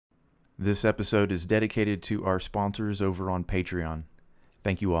This episode is dedicated to our sponsors over on Patreon.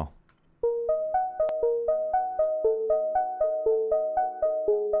 Thank you all.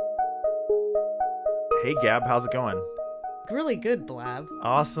 Hey Gab, how's it going? Really good, Blab.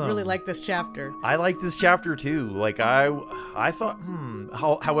 Awesome. Really like this chapter. I like this chapter too. Like I thought,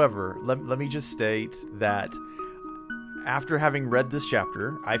 however, let me just state that after having read this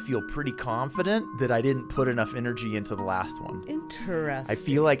chapter, I feel pretty confident that I didn't put enough energy into the last one. Interesting. I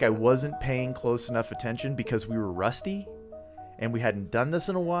feel like I wasn't paying close enough attention because we were rusty and we hadn't done this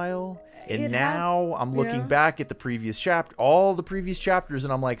in a while. And now I'm looking back at the previous chapter, all the previous chapters,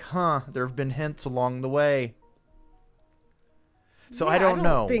 and I'm like, there have been hints along the way. So I don't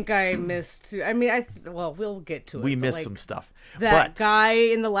know. I think I missed. I mean, well, we'll get to it. We missed some stuff. That guy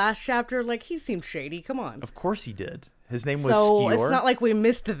in the last chapter, like, he seemed shady. Come on. Of course he did. His name was So Skior. it's not like we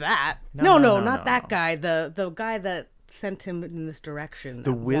missed that. No, not that guy. The guy that sent him in this direction.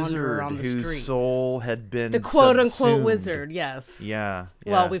 The wizard whose soul had been the quote-unquote subsumed. wizard, yes. Yeah.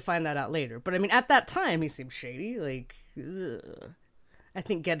 Well, we find that out later. But, I mean, at that time, he seemed shady. Like, ugh. I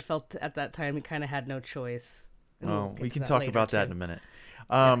think Ged felt at that time he kind of had no choice. Well, we can talk about that in a minute.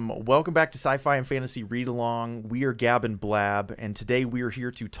 Welcome back to Sci-Fi and Fantasy Read Along. We are Gab and Blab, and today we are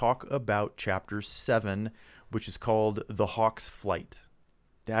here to talk about Chapter 7, which is called The Hawk's Flight.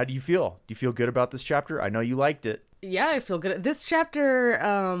 How do you feel? Do you feel good about this chapter? I know you liked it. Yeah, I feel good. This chapter,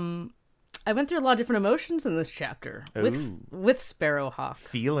 I went through a lot of different emotions in this chapter. With Sparrowhawk.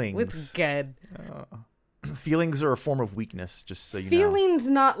 Feelings. With Ged. Feelings are a form of weakness, just so you know. Feelings,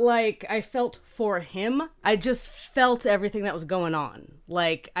 not like I felt for him. I just felt everything that was going on.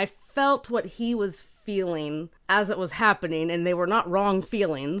 Like, I felt what he was feeling as it was happening, and they were not wrong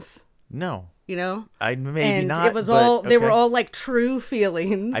feelings. No. You know? Maybe not. It was all, they were all like true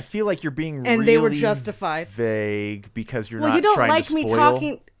feelings. I feel like you're being and really they were justified. Vague because you're well, not you don't trying like to me spoil.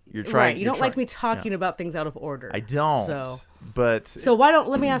 talking. You're trying. Right, you don't like me talking about things out of order. I don't. So why don't,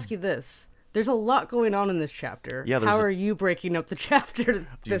 let me ask you this. There's a lot going on in this chapter. Yeah, how are you breaking up the chapter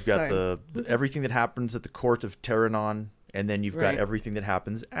this time? You've got everything that happens at the Court of Terranon, and then you've got everything that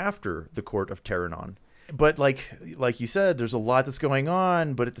happens after the Court of Terranon. But like you said, there's a lot that's going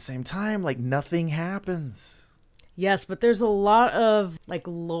on, but at the same time, like nothing happens. Yes, but there's a lot of like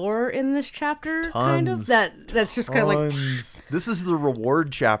lore in this chapter, kind of that's just kind of like. This is the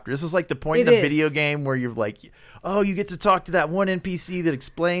reward chapter. This is like the point in the video game where you're like, oh, you get to talk to that one NPC that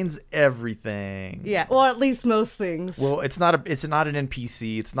explains everything. Yeah, well, at least most things. Well, it's not an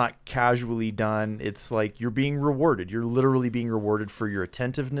NPC. It's not casually done. It's like you're being rewarded. You're literally being rewarded for your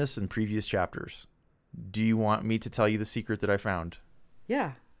attentiveness in previous chapters. Do you want me to tell you the secret that I found?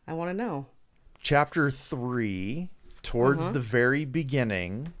 Yeah, I want to know. Chapter 3, towards the very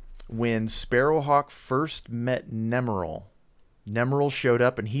beginning, when Sparrowhawk first met Nemeril. Nemeril showed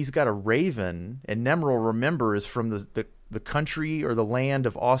up, and he's got a raven, and Nemeril, remember, is from the country or the land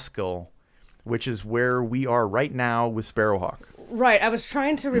of Oskel, which is where we are right now with Sparrowhawk. Right, I was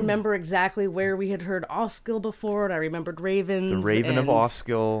trying to remember exactly where we had heard Oskel before, and I remembered ravens. The Raven of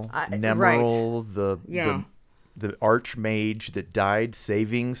Oskel, Nemeril, the Archmage that died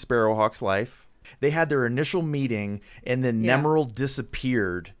saving Sparrowhawk's life. They had their initial meeting, and then Nemeril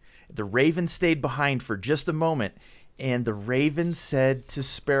disappeared. The Raven stayed behind for just a moment, and the Raven said to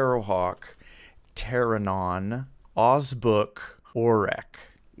Sparrowhawk, Terranon, Osbook, Orek.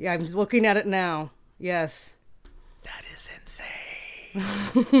 Yeah, I'm looking at it now. Yes. That is insane.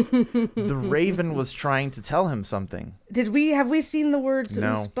 The Raven was trying to tell him something. Have we seen the words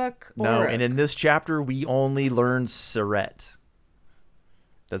Usbuk? No, and in this chapter we only learned Seret.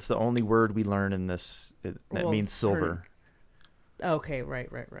 That's the only word we learn in this. That means silver. Okay, right.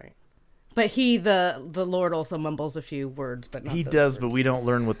 But the Lord also mumbles a few words, but not he those does, words. but we don't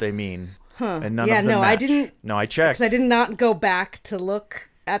learn what they mean. Huh. And none of them match. I didn't. No, I checked. Because I did not go back to look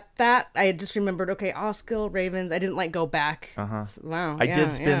at that. I had just remembered, okay, Oskel, ravens. I didn't go back. Wow. I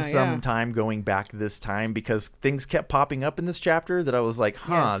did spend some time going back this time because things kept popping up in this chapter that I was like,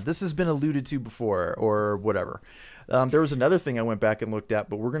 this has been alluded to before or whatever. There was another thing I went back and looked at,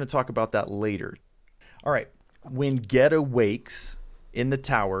 but we're going to talk about that later. All right. When Ged awakes in the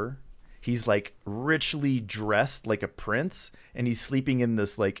tower, he's like richly dressed like a prince, and he's sleeping in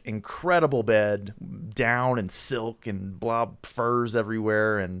this like incredible bed, down and silk and furs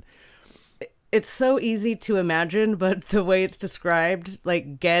everywhere, and it's so easy to imagine, but the way it's described,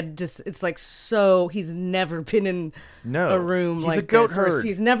 like Ged it's like so he's never been in a room he's like a goat this, herd.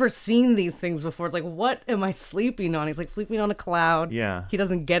 He's never seen these things before. It's like, what am I sleeping on? He's like sleeping on a cloud. Yeah. He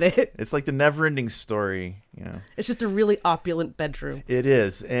doesn't get it. It's like the never-ending story, you know. It's just a really opulent bedroom. It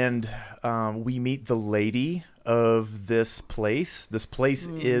is, and we meet the lady of this place. This place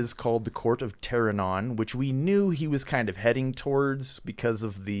is called the Court of Terranon, which we knew he was kind of heading towards because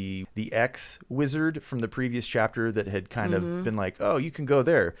of the ex-wizard from the previous chapter that had kind of been like, oh, you can go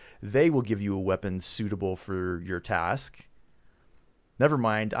there. They will give you a weapon suitable for your task. Never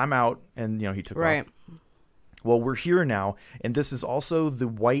mind, I'm out. And, he took off. Well, we're here now, and this is also the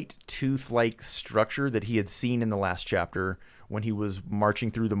white tooth-like structure that he had seen in the last chapter when he was marching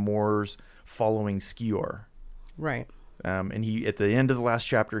through the moors following Skior. Right. And he, at the end of the last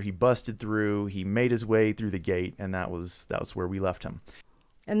chapter, he busted through, he made his way through the gate, and that was where we left him.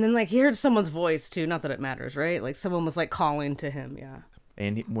 And then, he heard someone's voice, too. Not that it matters, right? Like, someone was, calling to him, yeah.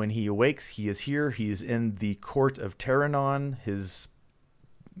 And when he awakes, he is here. He is in the Court of Terranon, his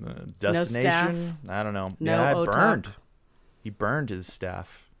destination. No I don't know. No, it burned. He burned his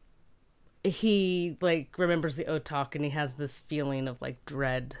staff. He, remembers the Otak, and he has this feeling of,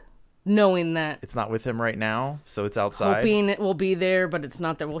 dread. Knowing that it's not with him right now, so it's outside. Hoping it will be there, but it's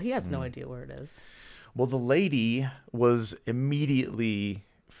not there. Well, he has no idea where it is. Well, the lady was immediately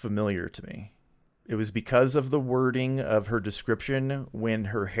familiar to me. It was because of the wording of her description when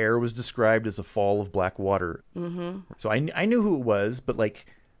her hair was described as a fall of black water. So I knew who it was, but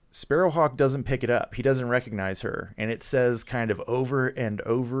Sparrowhawk doesn't pick it up. He doesn't recognize her. And it says kind of over and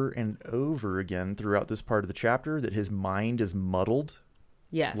over and over again throughout this part of the chapter that his mind is muddled.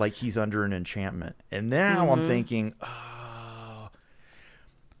 Yes. Like he's under an enchantment. And now I'm thinking, oh,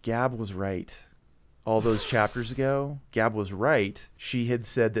 Gab was right. All those chapters ago, Gab was right. She had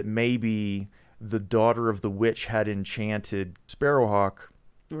said that maybe the daughter of the witch had enchanted Sparrowhawk,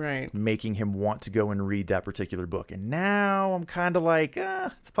 right, making him want to go and read that particular book. And now I'm kind of like,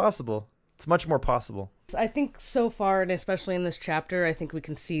 it's possible. It's much more possible. I think so far, and especially in this chapter, I think we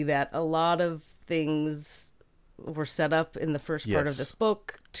can see that a lot of things were set up in the first part of this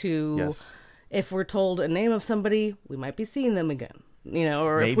book to, if we're told a name of somebody, we might be seeing them again.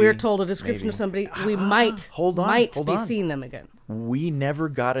 Or maybe, if we're told a description of somebody, we might be seeing them again. We never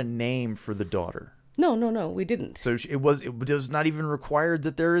got a name for the daughter. No, we didn't. So it was not even required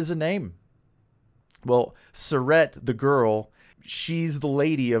that there is a name. Well, Surette, the girl, she's the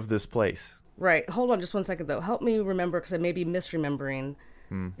lady of this place. Right. Hold on just 1 second, though. Help me remember, because I may be misremembering.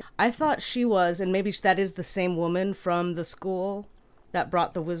 I thought she was, and maybe that is the same woman from the school that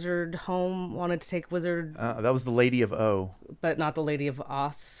brought the wizard home, wanted to take wizard. That was the Lady of O. But not the Lady of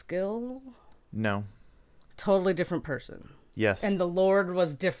Oskill? No. Totally different person. Yes. And the Lord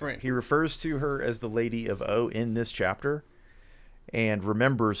was different. He refers to her as the Lady of O in this chapter and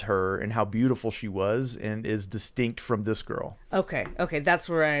remembers her and how beautiful she was and is distinct from this girl. Okay, that's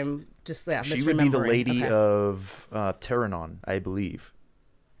where I'm just misremembering. She would be the Lady of Terranon, I believe.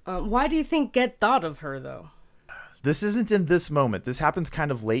 Why do you think Get thought of her, though? This isn't in this moment. This happens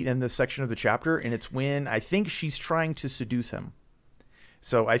kind of late in this section of the chapter, and it's when I think she's trying to seduce him.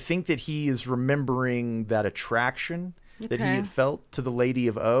 So I think that he is remembering that attraction that he had felt to the Lady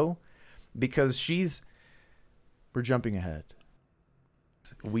of O, because we're jumping ahead.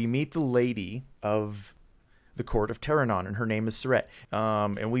 We meet the lady of the Court of Terranon, and her name is Surette.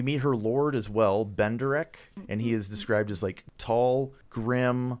 And we meet her lord as well, Benderek, and he is described as tall,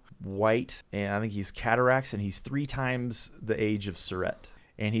 grim, white, and I think he's cataracts, and he's 3 times the age of Surette.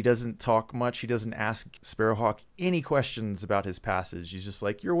 And he doesn't talk much. He doesn't ask Sparrowhawk any questions about his passage. He's just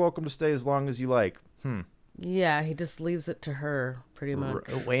like, you're welcome to stay as long as you like. Yeah, he just leaves it to her, pretty much.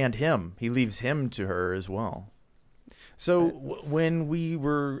 And him. He leaves him to her as well. So when we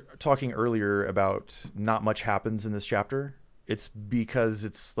were talking earlier about not much happens in this chapter, it's because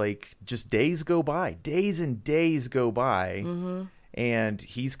it's just days go by. Days and days go by. And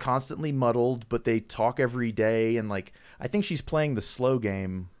he's constantly muddled, but they talk every day. And I think she's playing the slow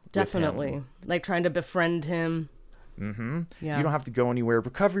game. Definitely. Trying to befriend him. Yeah. You don't have to go anywhere.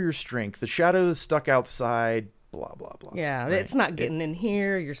 Recover your strength. The shadow is stuck outside. Blah, blah, blah. Yeah, right? It's not getting in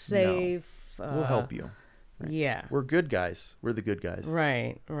here. You're safe. No. We'll help you. Right. Yeah. We're good guys. We're the good guys.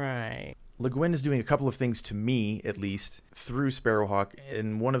 Right. Le Guin is doing a couple of things to me, at least, through Sparrowhawk.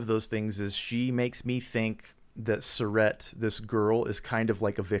 And one of those things is she makes me think that Surette, this girl, is kind of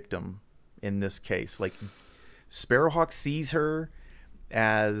like a victim in this case. Sparrowhawk sees her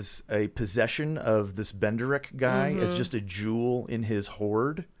as a possession of this Benderek guy, as just a jewel in his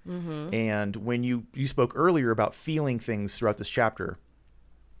hoard. And when you spoke earlier about feeling things throughout this chapter,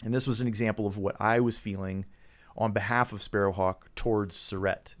 and this was an example of what I was feeling on behalf of Sparrowhawk towards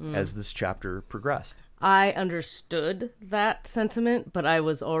Surette as this chapter progressed. I understood that sentiment, but I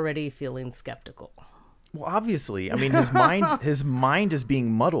was already feeling skeptical. Well, obviously. I mean, his mind is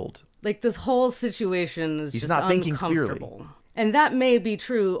being muddled. This whole situation is He's just not thinking uncomfortable. clearly. And that may be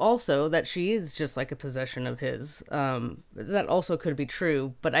true also, that she is just like a possession of his. That also could be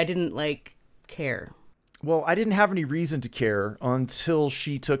true, but I didn't care. Well, I didn't have any reason to care until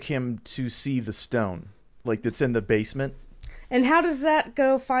she took him to see the stone, that's in the basement. And how does that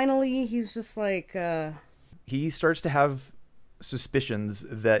go finally? He's just He starts to have suspicions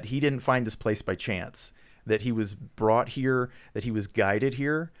that he didn't find this place by chance, that he was brought here, that he was guided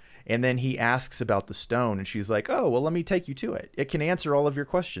here. And then he asks about the stone, and she's like, oh, well, let me take you to it. It can answer all of your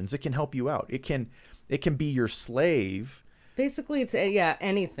questions. It can help you out. It can be your slave. Basically, it's,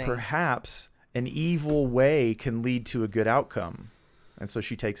 anything. Perhaps an evil way can lead to a good outcome. And so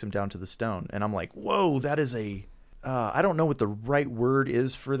she takes him down to the stone. And I'm like, whoa, that is I don't know what the right word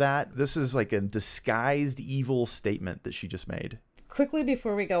is for that. This is like a disguised evil statement that she just made. Quickly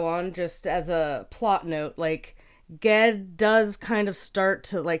before we go on, just as a plot note, Ged does kind of start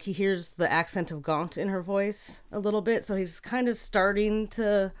to, he hears the accent of Gaunt in her voice a little bit, so he's kind of starting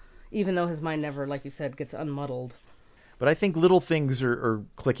to, even though his mind never, like you said, gets unmuddled. But I think little things are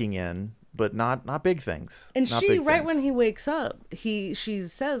clicking in, but not big things. And she, right when he wakes up, she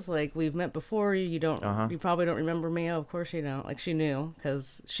says, we've met before, you probably don't remember me. Oh, of course you don't. She knew,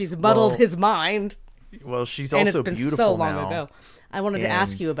 because she's muddled his mind. Well, she's also beautiful now. And it's been so long ago. I wanted to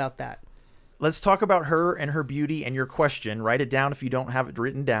ask you about that. Let's talk about her and her beauty and your question. Write it down if you don't have it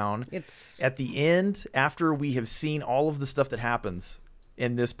written down. It's at the end, after we have seen all of the stuff that happens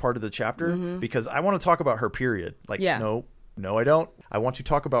in this part of the chapter, because I want to talk about her, period. No, I don't. I want to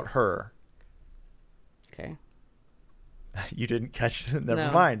talk about her. Okay. You didn't catch it?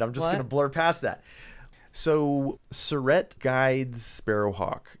 Never mind. I'm just going to blur past that. So Surette guides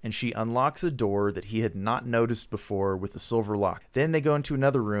Sparrowhawk, and she unlocks a door that he had not noticed before with a silver lock. Then they go into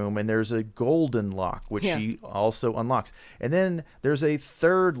another room, and there's a golden lock, which she also unlocks. And then there's a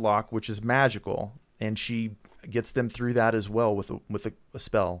third lock, which is magical, and she gets them through that as well with a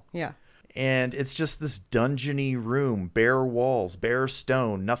spell. Yeah. And it's just this dungeony room, bare walls, bare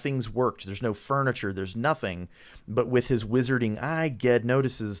stone. Nothing's worked. There's no furniture. There's nothing. But with his wizarding eye, Ged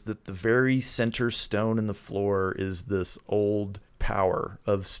notices that the very center stone in the floor is this old power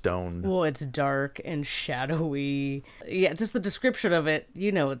of stone. Well, it's dark and shadowy. Yeah, just the description of it,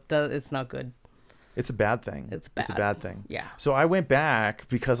 it's not good. It's a bad thing. It's bad. It's a bad thing. Yeah. So I went back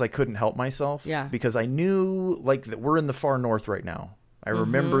because I couldn't help myself. Yeah. Because I knew, that we're in the far north right now. I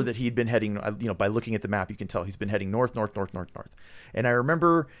remember that he'd been heading, by looking at the map, you can tell he's been heading north. And I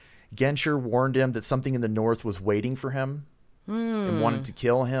remember Genscher warned him that something in the north was waiting for him and wanted to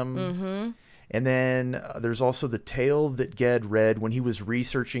kill him. Mm-hmm. And then there's also the tale that Ged read when he was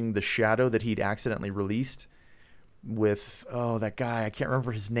researching the shadow that he'd accidentally released with, that guy, I can't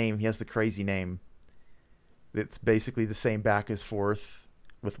remember his name. He has the crazy name. It's basically the same back as forth.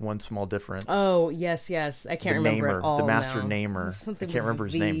 With one small difference. Oh, yes. I can't remember it all the master now. namer. Something I can't remember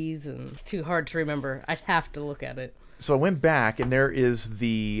his name. And it's too hard to remember. I'd have to look at it. So I went back, and there is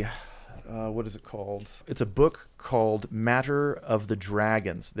the... what is it called? It's a book called Matter of the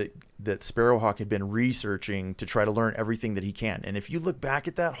Dragons that Sparrowhawk had been researching to try to learn everything that he can. And if you look back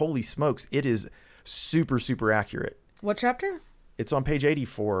at that, holy smokes, it is super, super accurate. What chapter? It's on page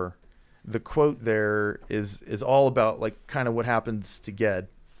 84. The quote there is all about kind of what happens to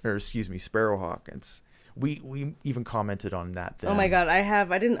Sparrowhawk. It's we even commented on that then. Oh my god,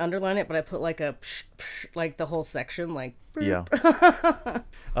 I didn't underline it, but I put a psh, psh, the whole section yeah.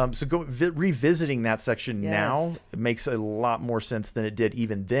 So revisiting that section now, it makes a lot more sense than it did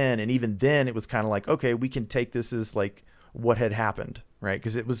even then. And even then it was kind of okay, we can take this as what had happened, right?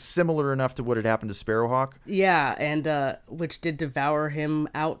 Because it was similar enough to what had happened to Sparrowhawk. Yeah, and which did devour him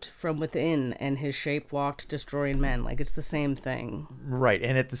out from within, and his shape walked, destroying men. It's the same thing. Right,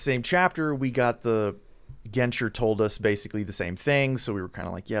 and at the same chapter, we got the Genscher told us basically the same thing, so we were kind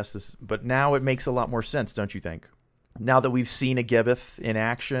of yes, this... But now it makes a lot more sense, don't you think? Now that we've seen a Gebeth in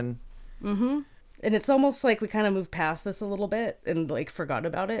action. Mm-hmm. And it's almost we kind of moved past this a little bit and forgot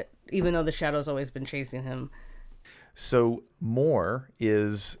about it, even though the shadow's always been chasing him. So more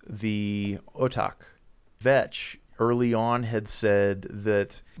is the Otak. Vetch early on had said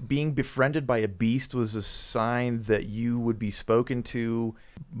that being befriended by a beast was a sign that you would be spoken to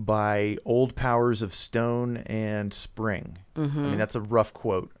by old powers of stone and spring. Mm-hmm. I mean, that's a rough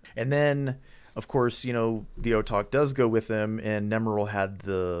quote. And then, of course, the Otak does go with him, and Nemeril had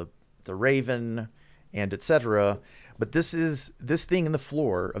the raven and etc. But this thing in the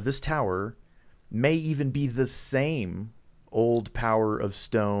floor of this tower may even be the same old power of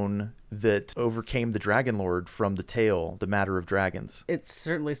stone that overcame the Dragon Lord from the tale, the Matter of Dragons. It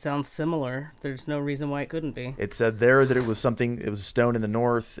certainly sounds similar. There's no reason why it couldn't be. It said there that it was a stone in the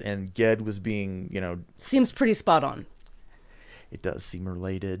north, and Ged was being, Seems pretty spot on. It does seem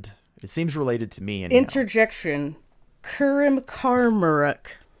related. It seems related to me. Anyhow. Interjection. Kurim Karmaruk.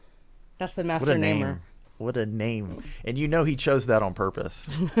 That's the master namer. What a name. And you know he chose that on purpose.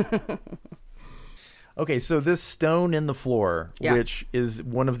 Okay, so this stone in the floor, which is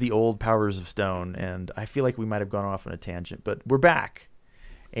one of the old powers of stone, and I feel like we might have gone off on a tangent, but we're back.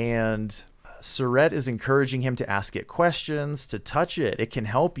 And Surette is encouraging him to ask it questions, to touch it. It can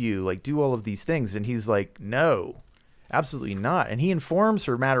help you, like, do all of these things. And he's like, no, absolutely not. And he informs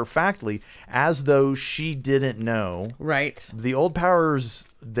her matter-of-factly as though she didn't know. Right. The old powers,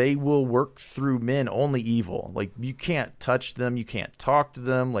 they will work through men only evil. Like, you can't touch them. You can't talk to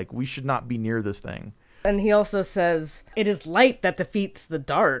them. Like, we should not be near this thing. And he also says, it is light that defeats the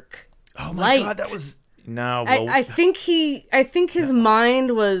dark. Oh my God, that was... No, well... I think his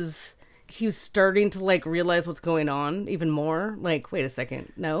mind was... He was starting to, like, realize what's going on even more. Like, wait a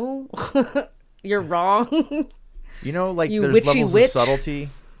second. No? You're wrong. You know, like, You there's witchy levels witch. of subtlety.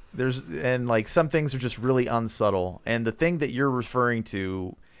 And, like, some things are just really unsubtle. And the thing that you're referring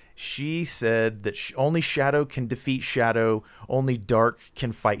to... She said that only shadow can defeat shadow, only dark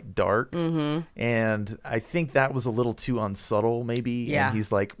can fight dark. Mm-hmm. And I think that was a little too unsubtle, maybe. Yeah. And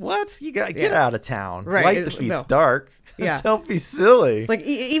he's like, what? You got to get out of town. Right. Light defeats dark. Yeah. Don't be silly. It's like,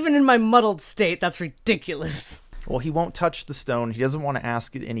 even in my muddled state, that's ridiculous. Well, he won't touch the stone. He doesn't want to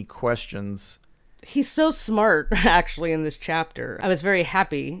ask it any questions. He's so smart, actually, in this chapter. I was very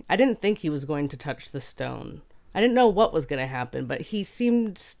happy. I didn't think he was going to touch the stone. I didn't know what was going to happen, but he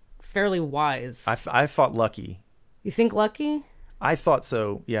seemed... fairly wise. I thought lucky. You think lucky? I thought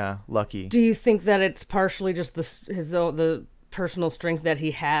so. Yeah, lucky. Do you think that it's partially just the personal strength that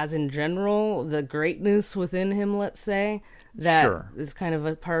he has in general, the greatness within him, let's say, that is kind of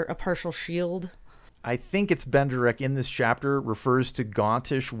a partial shield? I think it's Benderek in this chapter refers to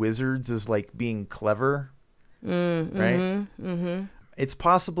gauntish wizards as like being clever, right? Mm-hmm. It's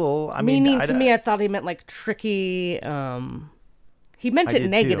possible. Meaning to me, I thought he meant like tricky. He meant it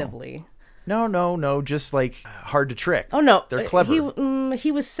negatively. Too. No. Just like hard to trick. Oh, no. They're clever.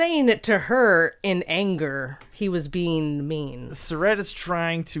 He was saying it to her in anger. He was being mean. Surette is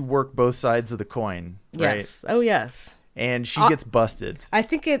trying to work both sides of the coin. Right? Yes. Oh, yes. And she gets busted. I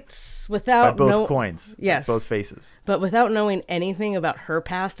think it's without... By both coins. Yes. Both faces. But without knowing anything about her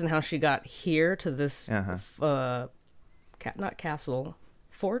past and how she got here to this... not castle.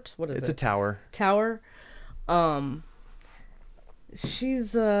 Fort? What is it? It's a tower. Tower.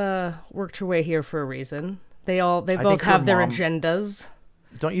 She's worked her way here for a reason. They both have their agendas.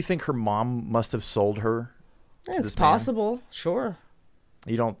 Don't you think her mom must have sold her? It's possible, sure.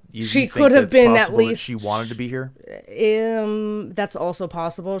 She could have been at least she wanted to be here. That's also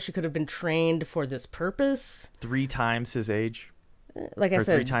possible. She could have been trained for this purpose. 3 times his age. Like I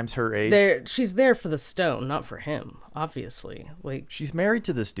said, 3 times her age. She's there for the stone, not for him. Obviously, like she's married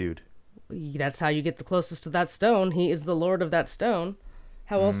to this dude. That's how you get the closest to that stone. He is the lord of that stone.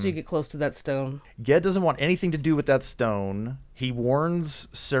 How else do you get close to that stone? Ged doesn't want anything to do with that stone. He warns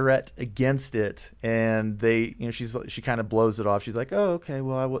Surette against it, and she kind of blows it off. She's like, "Oh, okay.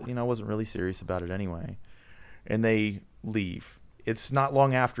 Well, I wasn't really serious about it anyway," and they leave. It's not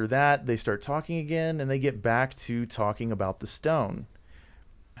long after that they start talking again, and they get back to talking about the stone.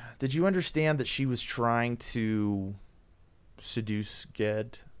 Did you understand that she was trying to seduce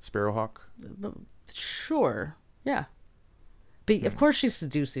Ged? Sparrowhawk? Sure. Yeah. But of course she's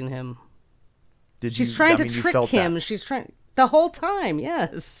seducing him. She's trying to trick him. She's trying the whole time.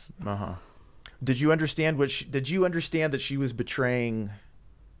 Yes. Did you understand that she was betraying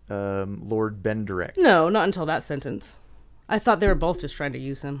Lord Benderek? No, not until that sentence. I thought they were both just trying to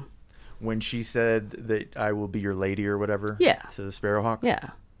use him. When she said that I will be your lady or whatever? Yeah. To Sparrowhawk?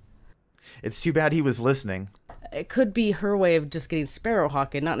 Yeah. It's too bad he was listening. It could be her way of just getting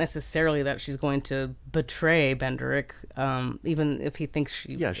Sparrowhawk, and not necessarily that she's going to betray Benderek, even if he thinks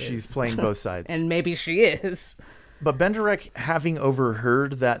she is. She's playing both sides. And maybe she is. But Benderek, having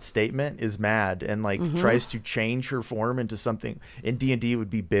overheard that statement, is mad and tries to change her form into something. In D&D, it would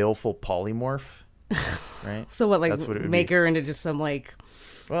be baleful polymorph, right? So what, like, make her into just some,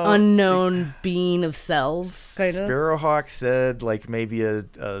 unknown being of cells, kind of? Sparrowhawk said, maybe a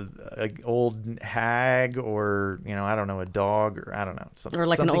old hag, or, I don't know, a dog, or I don't know. Or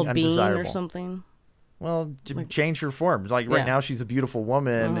like an old bean or something. Well, to change her form. Right now she's a beautiful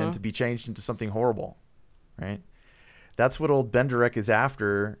woman, and to be changed into something horrible, right? That's what old Benderek is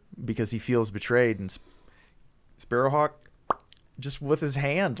after, because he feels betrayed. And Sparrowhawk, just with his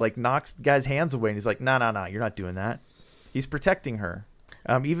hand, knocks the guy's hands away, and he's like, no, you're not doing that. He's protecting her.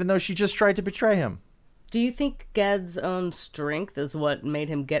 Even though she just tried to betray him. Do you think Ged's own strength is what made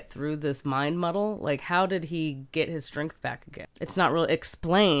him get through this mind muddle? Like, how did he get his strength back again? It's not really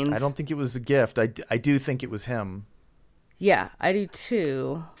explained. I don't think it was a gift. I do think it was him. Yeah, I do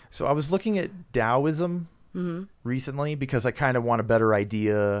too. So I was looking at Taoism recently because I kind of want a better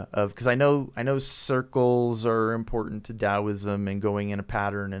idea of, because I know circles are important to Taoism, and going in a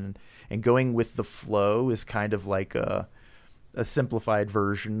pattern and going with the flow is kind of like a simplified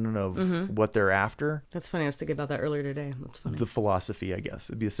version of what they're after. That's funny. I was thinking about that earlier today. That's funny. The philosophy, I guess.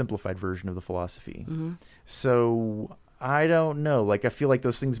 It'd be a simplified version of the philosophy. So I don't know. Like, I feel like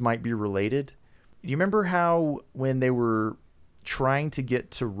those things might be related. Do you remember how when they were trying to get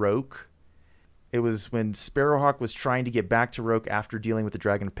to Roke, it was when Sparrowhawk was trying to get back to Roke after dealing with the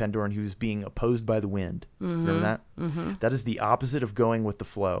Dragon of Pendor, and he was being opposed by the wind. Remember that? That is the opposite of going with the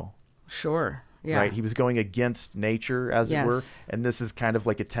flow. Sure. Yeah. Right? He was going against nature, as it were. And this is kind of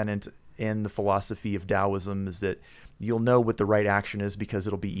like a tenet in the philosophy of Taoism, is that you'll know what the right action is because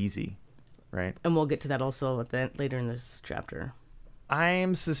it'll be easy. Right? And we'll get to that also later in this chapter.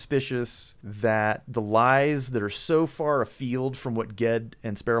 I'm suspicious that the lies that are so far afield from what Ged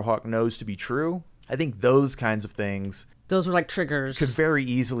and Sparrowhawk knows to be true, I think those kinds of things... Those were like triggers. ...could very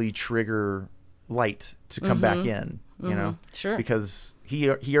easily trigger light to come back in, you know? Sure. Because he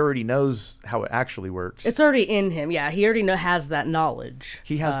already knows how it actually works. It's already in him, yeah. He already has that knowledge.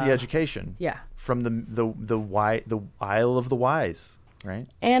 He has the education. Yeah. From the Isle of the Wise, right?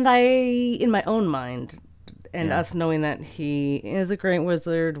 And in my own mind... And us knowing that he is a great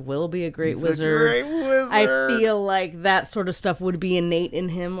wizard, will be a great wizard. I feel like that sort of stuff would be innate in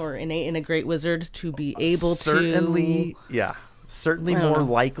him, or innate in a great wizard, to be able to... Certainly more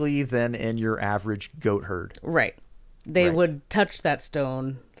likely than in your average goat herd. Right. They would touch that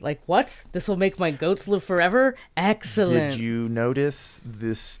stone. Like, what? This will make my goats live forever? Excellent. Did you notice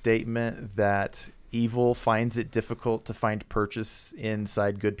this statement that evil finds it difficult to find purchase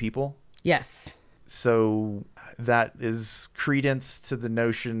inside good people? Yes. So that is credence to the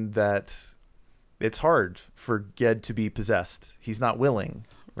notion that it's hard for Ged to be possessed. He's not willing,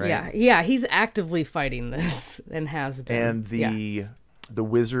 right? Yeah, he's actively fighting this and has been. And the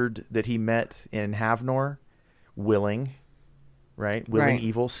wizard that he met in Havnor, willing, right? Willing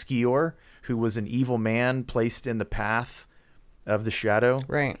evil. Skior, who was an evil man placed in the path of the shadow.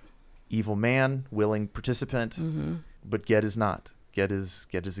 Right. Evil man, willing participant, but Ged is not. Ged is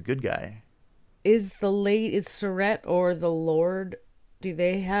a good guy. Is Surette or the Lord, do you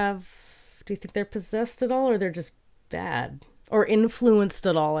think they're possessed at all, or they're just bad? Or influenced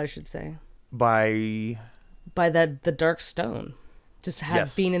at all, I should say. By the dark stone.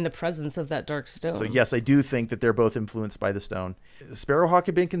 Just being in the presence of that dark stone. So yes, I do think that they're both influenced by the stone. Sparrowhawk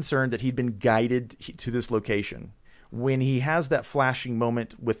had been concerned that he'd been guided to this location. When he has that flashing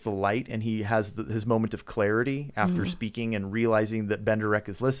moment with the light, and he has his moment of clarity after speaking and realizing that Benderek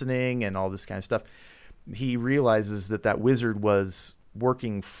is listening and all this kind of stuff, he realizes that wizard was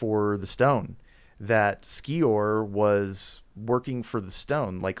working for the stone, that Skior was working for the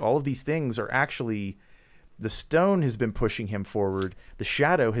stone. Like, all of these things are actually, the stone has been pushing him forward. The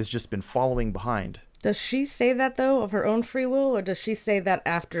shadow has just been following behind. Does she say that, though, of her own free will, or does she say that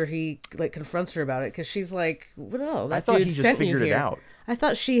after he confronts her about it? Because she's like, well, no, that I thought dude he just sent figured you here. it out. I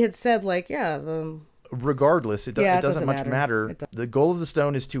thought she had said, regardless, it doesn't much matter. Doesn't. The goal of the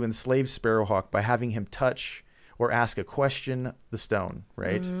stone is to enslave Sparrowhawk by having him touch or ask a question the stone,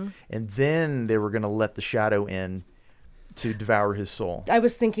 right? And then they were going to let the shadow in to devour his soul. I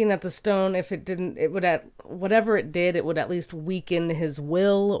was thinking that the stone, if it didn't, it would whatever it did, it would at least weaken his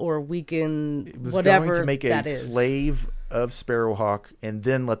will, or weaken it was whatever going to make a is. slave of Sparrowhawk, and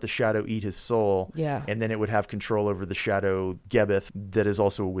then let the shadow eat his soul. Yeah. And then it would have control over the shadow Gebeth, that is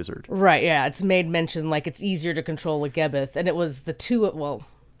also a wizard. Right, yeah. It's made mention like it's easier to control a Gebeth, and it was the two,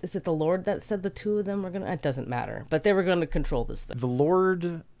 is it the Lord that said the two of them were going to, it doesn't matter, but they were going to control this thing. The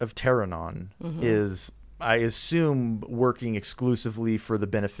Lord of Terranon is, I assume, working exclusively for the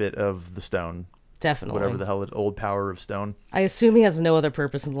benefit of the stone. Definitely. Whatever the hell, old power of stone. I assume he has no other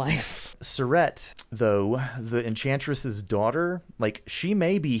purpose in life. Surette, though, the enchantress's daughter, she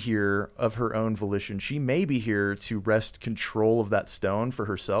may be here of her own volition. She may be here to wrest control of that stone for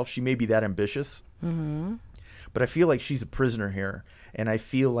herself. She may be that ambitious. But I feel like she's a prisoner here. And I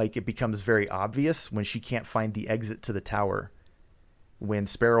feel like it becomes very obvious when she can't find the exit to the tower. When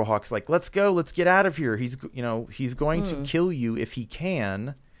Sparrowhawk's like, let's go, let's get out of here. He's going to kill you if he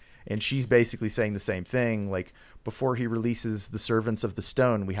can. And she's basically saying the same thing. Like, before he releases the servants of the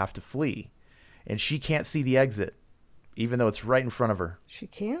stone, we have to flee. And she can't see the exit, even though it's right in front of her. She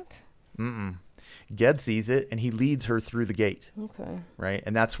can't? Ged sees it, and he leads her through the gate. Okay. Right?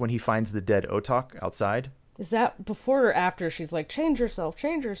 And that's when he finds the dead Otok outside. Is that before or after she's like, change yourself,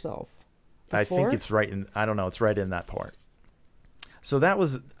 change yourself? Before? I think it's right in, I don't know, it's right in that part. So that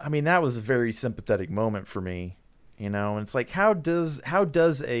was a very sympathetic moment for me, and it's like, how does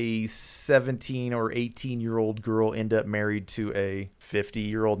a 17 or 18-year-old girl end up married to a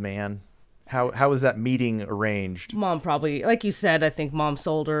 50-year-old man? How is that meeting arranged? Mom probably, like you said, I think mom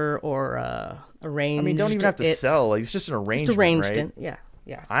sold her or arranged. I mean, don't even have to sell. It's just an arrangement, just arranged right? it.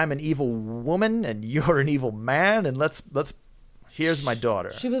 Yeah. I'm an evil woman, and you're an evil man, and let's. Here's my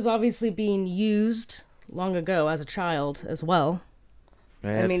daughter. She was obviously being used long ago as a child as well.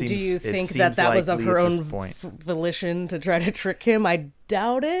 I mean, do you think that was of her own volition to try to trick him? I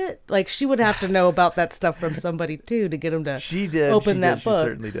doubt it. Like, she would have to know about that stuff from somebody too to get him to open that book. She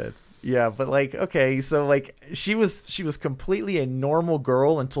certainly did. Yeah, but like, okay, so like she was completely a normal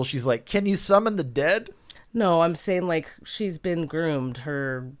girl until she's like, "Can you summon the dead?" No, I'm saying like she's been groomed.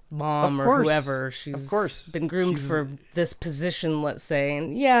 Her mom or whoever, she's been groomed for this position, let's say.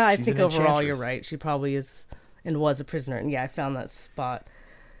 And yeah, I think overall you're right. She probably is and was a prisoner. And yeah, I found that spot.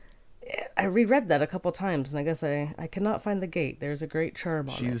 I reread that a couple times, and I guess I cannot find the gate. There's a great charm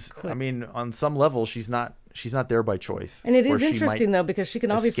on it. I mean, on some level, she's not there by choice. And it is interesting though, because she can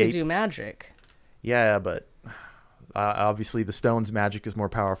obviously do magic. Yeah, but obviously the stone's magic is more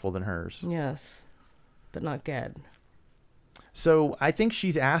powerful than hers. Yes, but not Ged. So I think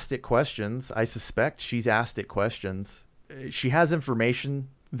she's asked it questions. I suspect she's asked it questions. She has information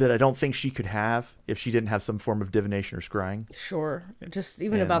that I don't think she could have if she didn't have some form of divination or scrying. Sure. Just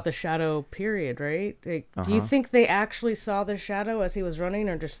even about the shadow period, right? Like, do you think they actually saw the shadow as he was running,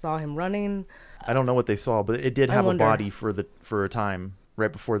 or just saw him running? I don't know what they saw, but it did have a body for a time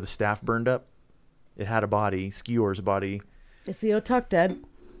right before the staff burned up. It had a body, Skewer's body. Is the Otok dead?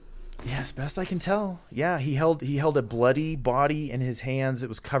 Yes, best I can tell. Yeah, he held a bloody body in his hands. It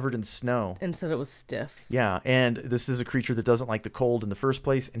was covered in snow. And said it was stiff. Yeah, and this is a creature that doesn't like the cold in the first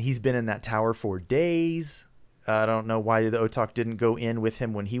place, and he's been in that tower for days. I don't know why the Otok didn't go in with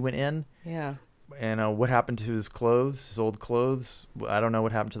him when he went in. Yeah. And what happened to his clothes, his old clothes? I don't know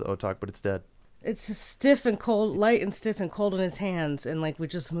what happened to the Otok, but it's dead. It's stiff and cold, light and stiff and cold in his hands, and like we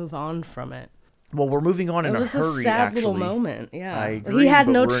just move on from it. Well, we're moving on in a hurry, actually. It was a sad little moment, yeah. I agree, he had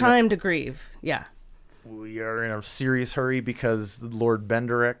no time to grieve, yeah. We are in a serious hurry because Lord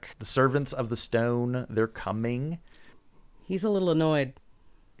Benderek, the servants of the stone, they're coming. He's a little annoyed.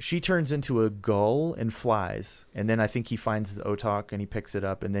 She turns into a gull and flies, and then I think he finds the Otok and he picks it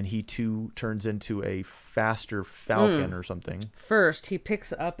up, and then he too turns into a faster falcon or something. First, he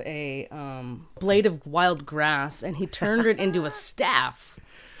picks up a blade of wild grass, and he turned it into a staff.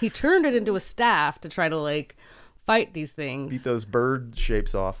 He turned it into a staff to try to, like, fight these things. Beat those bird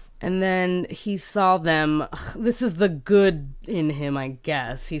shapes off. And then he saw them. This is the good in him, I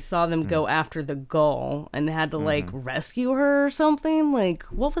guess. He saw them go after the gull and had to, like, rescue her or something. Like,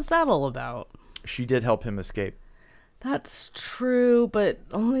 what was that all about? She did help him escape. That's true, but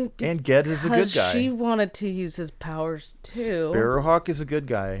only because and Ged is a good guy. She wanted to use his powers too. Sparrowhawk is a good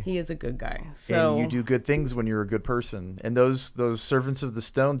guy. He is a good guy. So and you do good things when you're a good person. And those servants of the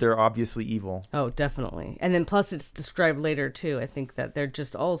stone, they're obviously evil. Oh, definitely. And then plus it's described later too. I think that they're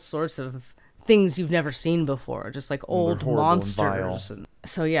just all sorts of things you've never seen before, just like old monsters. And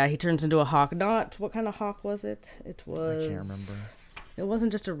so yeah, he turns into a hawk. Not what kind of hawk was it? It was. I can't remember. It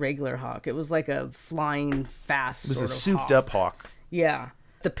wasn't just a regular hawk. It was like a flying fast sort of hawk. It was a souped-up hawk. Yeah.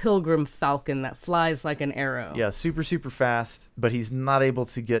 The pilgrim falcon that flies like an arrow. Yeah, super, super fast, but he's not able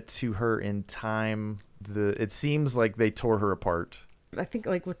to get to her in time. It seems like they tore her apart. I think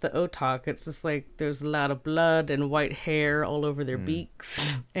like with the Otok, it's just like there's a lot of blood and white hair all over their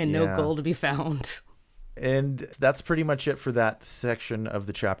beaks and no gold to be found. And that's pretty much it for that section of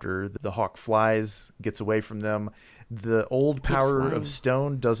the chapter. The hawk flies, gets away from them. The old power of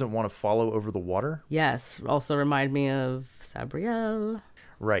stone doesn't want to follow over the water. Yes. Also remind me of Sabriel.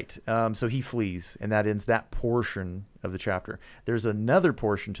 Right. So he flees, and that ends that portion of the chapter. There's another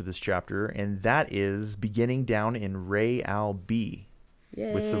portion to this chapter, and that is beginning down in Ray Al B.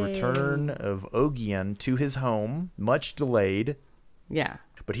 Yay. With the return of Guin to his home, much delayed. Yeah.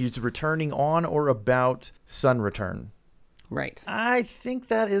 But he's returning on or about Sun Return. Right. I think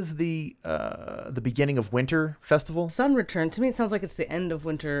that is the beginning of winter festival. Sun Return. To me, it sounds like it's the end of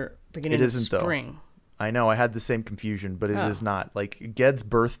winter, beginning of spring. I know, I had the same confusion, but it is not. Like, Ged's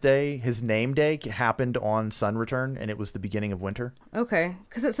birthday, his name day, happened on sun return, and it was the beginning of winter. Okay,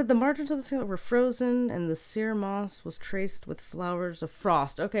 because it said the margins of the field were frozen, and the sere moss was traced with flowers of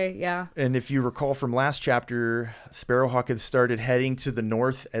frost. Okay, yeah. And if you recall from last chapter, Sparrowhawk had started heading to the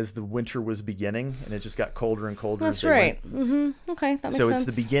north as the winter was beginning, and it just got colder and colder. That's right. Okay, that makes sense. So it's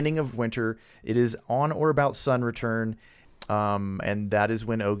the beginning of winter. It is on or about sun return. And that is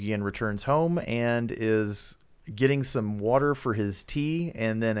when Ogian returns home and is getting some water for his tea,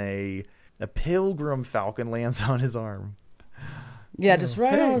 and then a pilgrim falcon lands on his arm. Yeah, just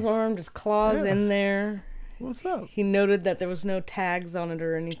right on his arm, just claws in there. What's up? He noted that there was no tags on it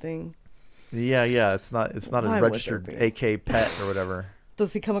or anything. Yeah, it's not a registered AK pet or whatever.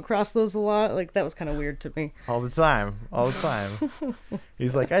 Does he come across those a lot? Like, that was kind of weird to me. All the time.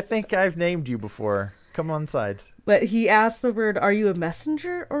 He's like, I think I've named you before. Come on inside. But he asks the bird, are you a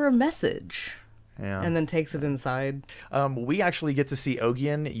messenger or a message? Yeah. And then takes it inside. We actually get to see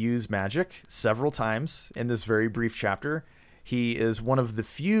Ogian use magic several times in this very brief chapter. He is one of the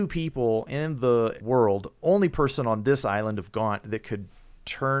few people in the world, only person on this island of Gaunt, that could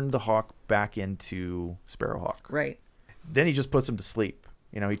turn the hawk back into Sparrowhawk. Right. Then he just puts him to sleep.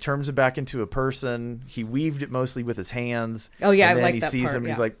 He turns him back into a person. He weaved it mostly with his hands. Oh, yeah, and then I like he that sees part, him and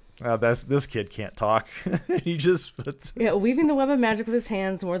yeah. he's like, oh, this kid can't talk. He just puts... Yeah, weaving the web of magic with his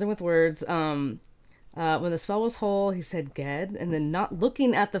hands more than with words. When the spell was whole, he said Ged, and then not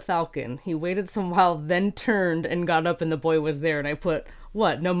looking at the falcon, he waited some while, then turned and got up, and the boy was there. And I put,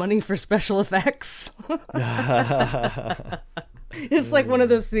 what, no money for special effects? It's like one of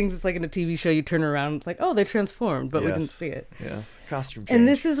those things, it's like in a TV show, you turn around, it's like, oh, they transformed, but we didn't see it. Yes, costume change. And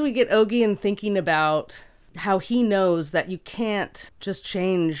this is, we get Ogian thinking about how he knows that you can't just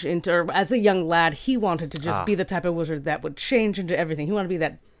change into, or as a young lad, he wanted to just be the type of wizard that would change into everything. He wanted to be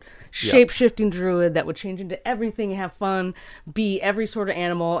that shape-shifting druid that would change into everything, have fun, be every sort of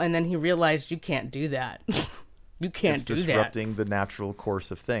animal, and then he realized you can't do that. You can't do that. It's disrupting the natural course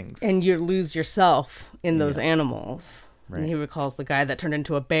of things. And you lose yourself in those animals. Right. And he recalls the guy that turned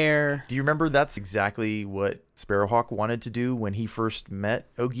into a bear. Do you remember that's exactly what Sparrowhawk wanted to do when he first met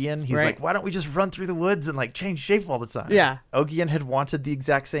Ogian? He's like, why don't we just run through the woods and like change shape all the time? Yeah. Ogian had wanted the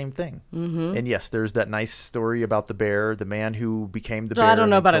exact same thing. Mm-hmm. And yes, there's that nice story about the bear, the man who became the bear. I don't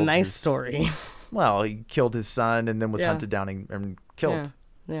know about a nice story. Well, he killed his son and then was hunted down and killed.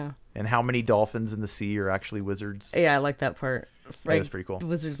 Yeah. And how many dolphins in the sea are actually wizards? Yeah, I like that part. Right? That's pretty cool.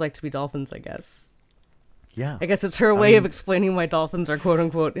 Wizards like to be dolphins, I guess. Yeah. I guess it's her way of explaining why dolphins are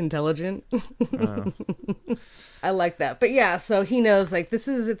quote-unquote intelligent. I like that. But yeah, so he knows, like,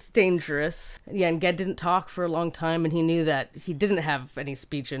 it's dangerous. Yeah, and Ged didn't talk for a long time, and he knew that he didn't have any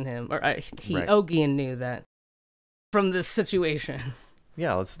speech in him. Or Ogian knew that from this situation.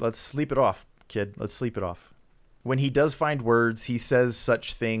 Yeah, let's sleep it off, kid. Let's sleep it off. When he does find words, he says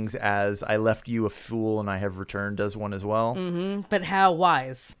such things as, I left you a fool and I have returned, does one as well. Mm-hmm. But how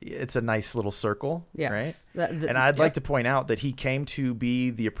wise. It's a nice little circle, right? And I'd like to point out that he came to be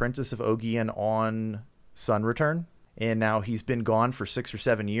the apprentice of Ogian on Sun Return, and now he's been gone for 6 or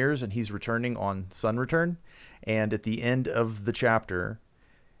 7 years, and he's returning on Sun Return. And at the end of the chapter,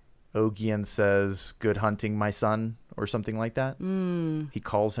 Ogian says, good hunting, my son, or something like that. He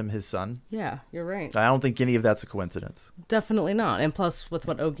calls him his son. Yeah, you're right. I don't think any of that's a coincidence. Definitely not. And plus, with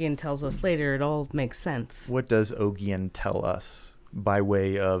what Ogian tells us later, it all makes sense. What does Ogian tell us by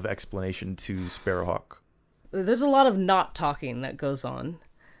way of explanation to Sparrowhawk? There's a lot of not talking that goes on.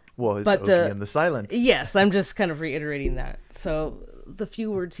 Well, it's Ogian the silent. Yes, I'm just kind of reiterating that. So the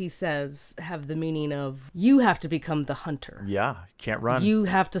few words he says have the meaning of, you have to become the hunter. Yeah, can't run. You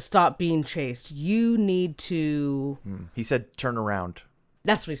have to stop being chased. You need to... He said turn around.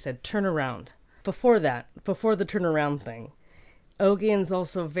 That's what he said, turn around. Before the turn around thing, Ogian's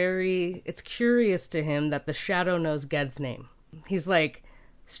also it's curious to him that the shadow knows Ged's name. He's like,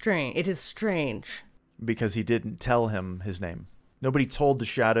 strange. It is strange. Because he didn't tell him his name. Nobody told the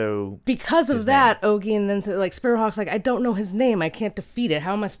shadow. Because of that, Ogian then said, like, Sparrowhawk's like, I don't know his name. I can't defeat it.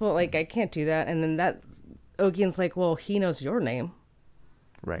 How am I supposed, like, I can't do that. And then Ogian's like, well, he knows your name.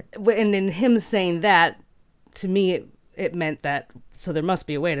 Right. And in him saying that, to me, it meant that, so there must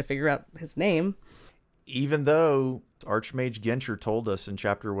be a way to figure out his name. Even though Archmage Genscher told us in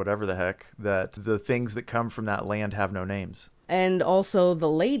chapter whatever the heck that the things that come from that land have no names. And also the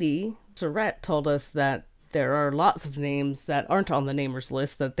lady, Surette, told us that there are lots of names that aren't on the namers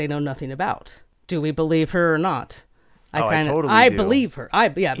list that they know nothing about. Do we believe her or not? I believe her.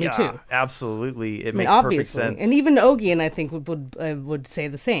 Me too. Absolutely. It makes perfect sense. And even Ogian, I think, would say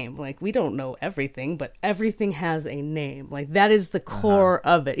the same. Like, we don't know everything, but everything has a name. Like, that is the core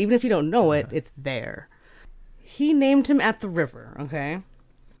of it. Even if you don't know it, it's there. He named him at the river, okay?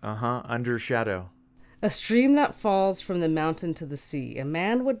 Under shadow. A stream that falls from the mountain to the sea. A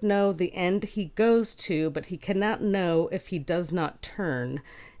man would know the end he goes to, but he cannot know if he does not turn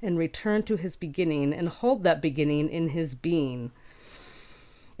and return to his beginning and hold that beginning in his being.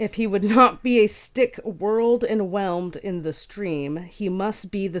 If he would not be a stick whirled and whelmed in the stream, he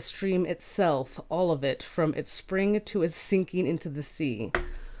must be the stream itself, all of it, from its spring to its sinking into the sea.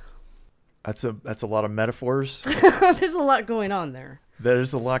 That's a lot of metaphors. There's a lot going on there.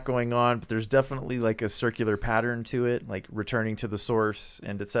 There's a lot going on, but there's definitely like a circular pattern to it, like returning to the source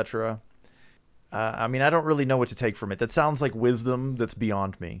and etc. I mean, I don't really know what to take from it. That sounds like wisdom that's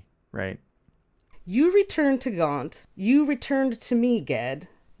beyond me, right? You returned to Gaunt. You returned to me, Ged.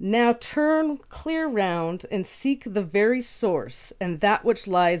 Now turn clear round and seek the very source, and that which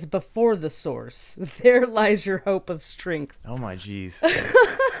lies before the source. There lies your hope of strength. Oh my jeez.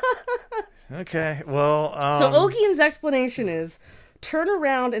 Okay, well... So Ogian's explanation is, turn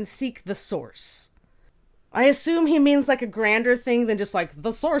around and seek the source. I assume he means like a grander thing than just like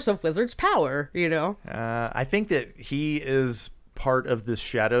the source of wizard's power, you know? I think that he is part of this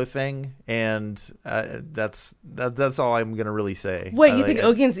shadow thing, and that's all I'm going to really say. Wait, you think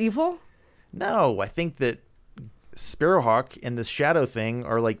Ogian's evil? No, I think that Sparrowhawk and this shadow thing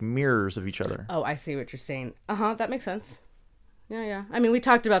are like mirrors of each other. Oh, I see what you're saying. That makes sense. Yeah. I mean, we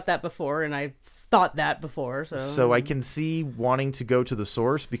talked about that before, and I thought that before, so I can see wanting to go to the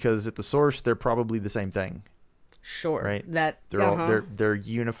source, because at the source they're probably the same thing. Sure. Right? That they're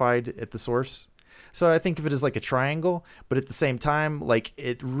unified at the source. So I think of it as like a triangle, but at the same time, like,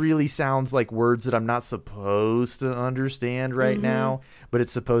 it really sounds like words that I'm not supposed to understand right now, but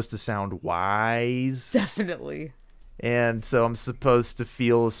it's supposed to sound wise. Definitely. And so I'm supposed to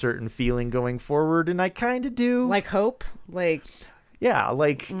feel a certain feeling going forward, and I kind of do. Like hope? Like... Yeah,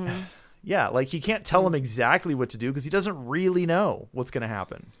 like... Yeah, like, he can't tell him exactly what to do because he doesn't really know what's going to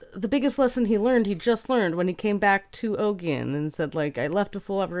happen. The biggest lesson he just learned when he came back to Ogian and said, like, I left a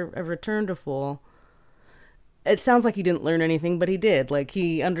fool, I've returned a fool. It sounds like he didn't learn anything, but he did. Like,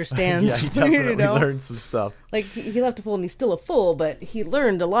 he understands. Yeah, he definitely learned some stuff. Like, he left a fool and he's still a fool, but he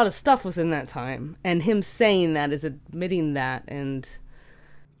learned a lot of stuff within that time. And him saying that is admitting that, and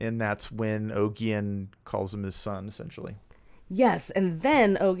that's when Ogian calls him his son, essentially. Yes, and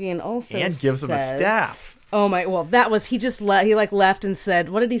then Ogian also gives him a staff. Oh my! Well, that was he left and said,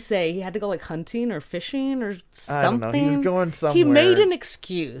 what did he say? He had to go like hunting or fishing or something. I don't know. He was going somewhere. He made an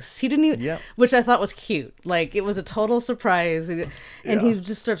excuse. He didn't even, Yep. Which I thought was cute. Like, it was a total surprise, and he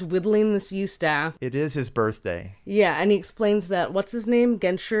just starts whittling this yew staff. It is his birthday. Yeah, and he explains that what's his name?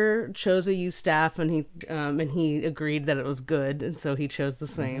 Genscher chose a yew staff, and he agreed that it was good, and so he chose the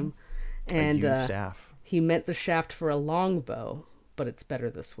same. And a yew staff. He meant the shaft for a longbow, but it's better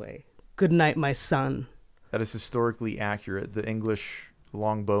this way. Good night, my son. That is historically accurate. The English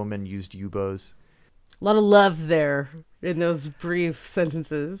longbowmen used yew bows. A lot of love there in those brief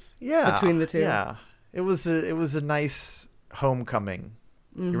sentences between the two. Yeah, it was a nice homecoming.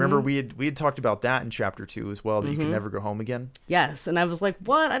 You remember we had talked about that in chapter 2 as well, that you could never go home again. Yes, and I was like,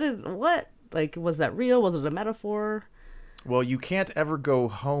 what? Like, was that real? Was it a metaphor? Well, you can't ever go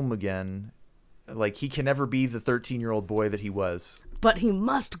home again. Like, he can never be the 13-year-old boy that he was. But he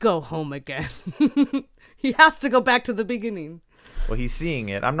must go home again. He has to go back to the beginning. Well, he's seeing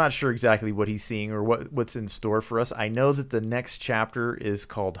it. I'm not sure exactly what he's seeing or what's in store for us. I know that the next chapter is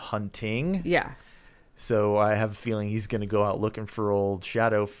called Hunting. Yeah. So I have a feeling he's going to go out looking for old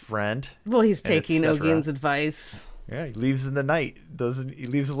shadow friend. Well, he's taking Ogian's advice. Yeah, he leaves in the night. He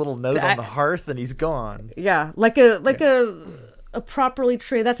leaves a little note on the hearth, and he's gone. Yeah, like a properly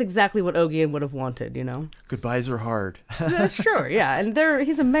trained. That's exactly what Ogian would have wanted, you know. Goodbyes are hard. Sure, yeah, and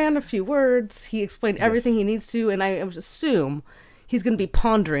he's a man of few words. He explained everything he needs to, and I assume he's going to be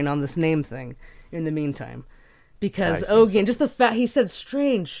pondering on this name thing in the meantime, because Ogian, just the fact he said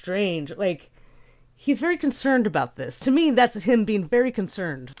strange, like. He's very concerned about this. To me, that's him being very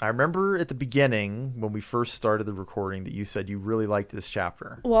concerned. I remember at the beginning, when we first started the recording, that you said you really liked this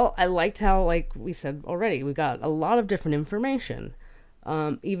chapter. Well, I liked how, like we said already, we got a lot of different information.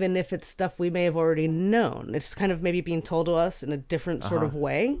 Even if it's stuff we may have already known. It's kind of maybe being told to us in a different sort of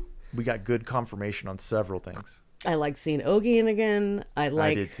way. We got good confirmation on several things. I like seeing Ogian again. I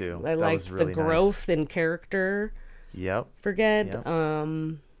did too. I liked really the growth in character. Yep. For Ged.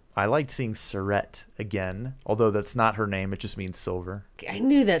 Yep. I liked seeing Surette again, although that's not her name. It just means silver. I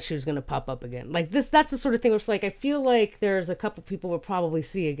knew that she was going to pop up again. Like that's the sort of thing where it's like, I feel like there's a couple people we'll probably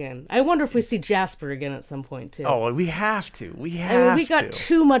see again. I wonder if we see Jasper again at some point, too. Oh, we have to. We got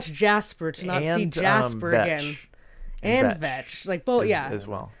too much Jasper to not see Jasper again. And Vetch. Like, both, as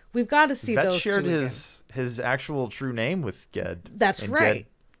well. We've got to see Vetch those shared two his actual true name with Ged. That's right.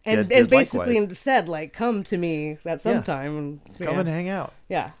 Ged and basically likewise. Said, like, come to me at some time. And, come and hang out.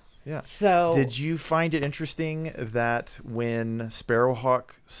 Yeah. Yeah. So, did you find it interesting that when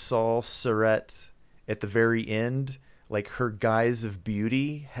Sparrowhawk saw Surette at the very end, like her guise of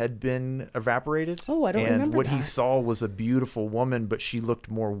beauty had been evaporated? Oh, I don't remember And what that. he saw was a beautiful woman, but she looked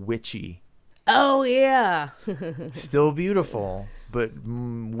more witchy. Oh, yeah. Still beautiful, but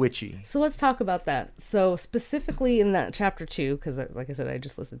witchy. So let's talk about that. So specifically in that chapter 2, because like I said, I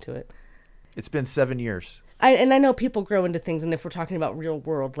just listened to it. It's been 7 years. I know people grow into things, and if we're talking about real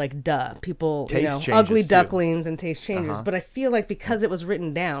world, like people, Taste changes, ugly too. ducklings and taste changes. But I feel like because it was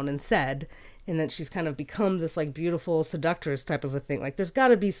written down and said, and that she's kind of become this like beautiful seductress type of a thing, like there's got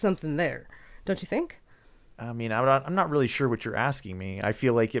to be something there, don't you think? I mean, I'm not really sure what you're asking me. I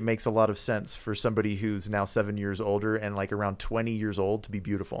feel like it makes a lot of sense for somebody who's now 7 years older and like around 20 years old to be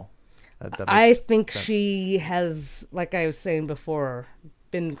beautiful. I think sense. She has, like I was saying before,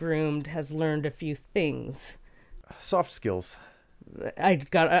 been groomed, has learned a few things. Soft skills.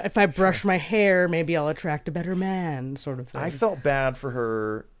 If I brush my hair, maybe I'll attract a better man, sort of thing. I felt bad for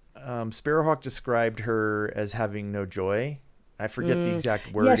her. Sparrowhawk described her as having no joy. I forget the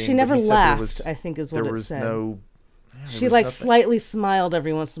exact wording. Yeah, she never laughed, I think is what it said. She like nothing. Slightly smiled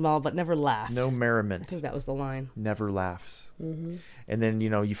every once in a while, but never laughed. No merriment. I think that was the line. Never laughs. Mm-hmm. And then,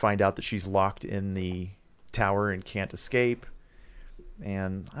 you find out that she's locked in the tower and can't escape.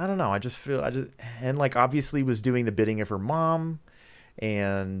 And I don't know. And like obviously was doing the bidding of her mom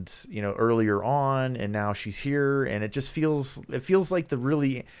and, earlier on, and now she's here. And it feels like the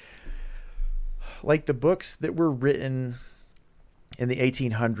books that were written in the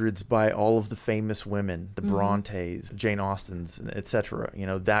 1800s by all of the famous women, the Brontes, Jane Austens, etc.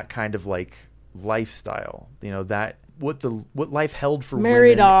 That kind of like lifestyle, that what life held for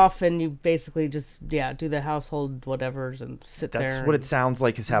married women. Off, and you basically just do the household whatevers and sit there. That's what it sounds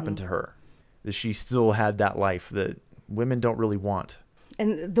like has happened to her. That she still had that life that women don't really want.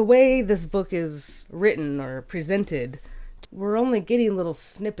 And the way this book is written or presented, we're only getting little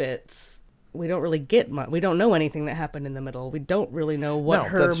snippets. We don't really get much. We don't know anything that happened in the middle. We don't really know what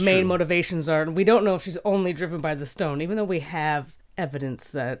her main motivations are. We don't know if she's only driven by the stone, even though we have evidence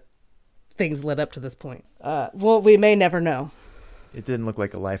that things led up to this point. We may never know. It didn't look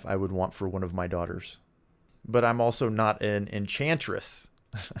like a life I would want for one of my daughters. But I'm also not an enchantress.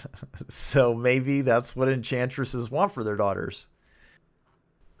 So maybe that's what enchantresses want for their daughters.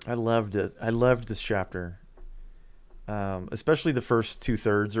 I loved it. I loved this chapter. Especially the first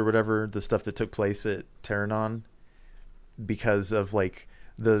 2/3 or whatever, the stuff that took place at Terranon, because of like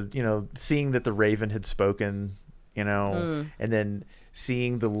seeing that the Raven had spoken, and then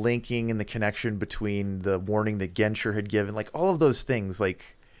seeing the linking and the connection between the warning that Genscher had given, like all of those things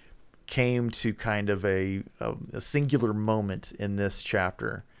like came to kind of a singular moment in this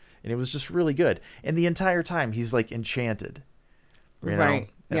chapter, and it was just really good. And the entire time he's like enchanted, right?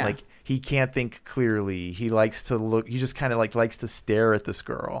 And like he can't think clearly. He likes to look. He just kind of like likes to stare at this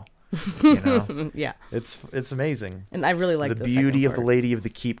girl. Yeah, it's amazing. And I really like the beauty of the Lady of the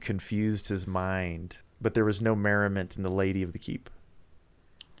Keep confused his mind, but there was no merriment in the Lady of the Keep.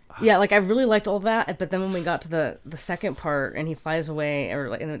 Yeah, like I really liked all that, but then when we got to the second part and he flies away,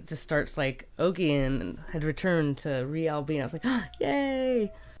 and it just starts like Guin had returned to Realbean. I was like,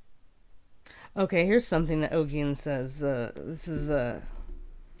 yay! Okay, here's something that Guin says. This is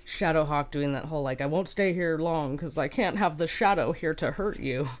Shadowhawk doing that whole like, I won't stay here long because I can't have the shadow here to hurt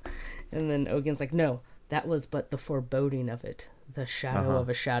you. And then Guin's like, no, that was but the foreboding of it, the shadow of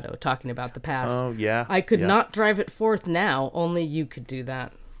a shadow, talking about the past. Oh yeah, I could not drive it forth now. Only you could do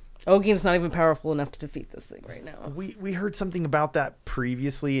that. Guin's not even powerful enough to defeat this thing right now. We heard something about that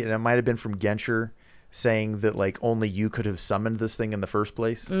previously, and it might have been from Genscher, saying that like only you could have summoned this thing in the first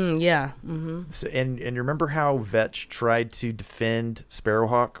place. Yeah. So, and you remember how Vetch tried to defend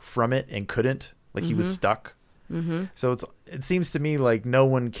Sparrowhawk from it and couldn't? Like he was stuck. So it seems to me like no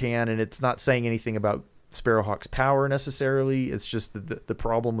one can, and it's not saying anything about Sparrowhawk's power necessarily. It's just that the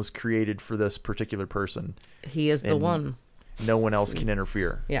problem was created for this particular person. He is the one. No one else can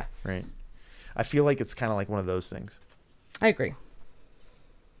interfere. Yeah. Right. I feel like it's kind of like one of those things. I agree.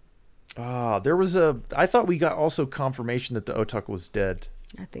 I thought we got also confirmation that the Otuk was dead.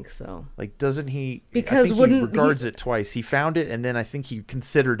 I think so. Like, doesn't he? Because I think he regards it twice. He found it, and then I think he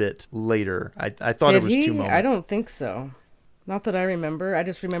considered it later. I thought it was 2 moments. I don't think so. Not that I remember. I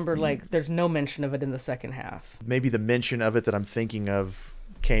just remember, like, there's no mention of it in the second half. Maybe the mention of it that I'm thinking of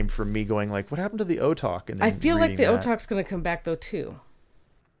came from me going, like, what happened to the Otok? And then I feel like the that. Otok's going to come back, though, too.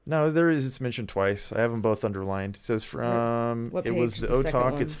 No, there is. It's mentioned twice. I have them both underlined. It says from, what it was the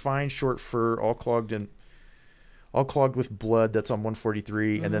Otok. It's fine, short fur, all clogged with blood. That's on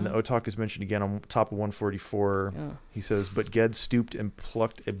 143. And then the Otok is mentioned again on top of 144. Oh. He says, but Ged stooped and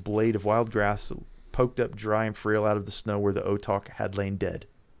plucked a blade of wild grass, poked up dry and frail out of the snow where the Otok had lain dead.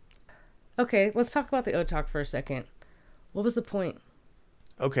 Okay, let's talk about the Otok for a second. What was the point?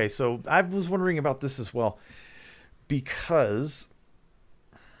 Okay, so I was wondering about this as well, because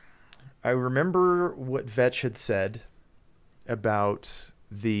I remember what Vetch had said about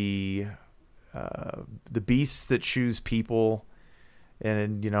the beasts that choose people,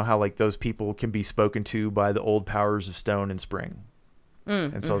 and you know how like those people can be spoken to by the old powers of stone and spring.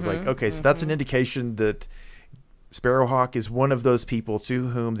 And so I was like, okay, so that's an indication that Sparrowhawk is one of those people to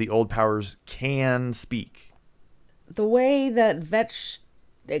whom the old powers can speak. The way that Vetch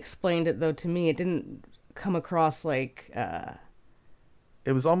explained it, though, to me, it didn't come across like...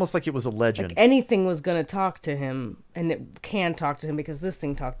 it was almost like it was a legend. Like anything was going to talk to him, and it can talk to him because this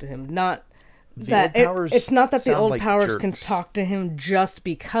thing talked to him. Not that it's not that the old powers can talk to him just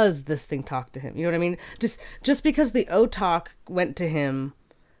because this thing talked to him. You know what I mean? Just because the Otok went to him,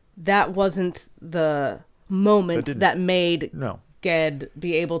 that wasn't the moment that made Ged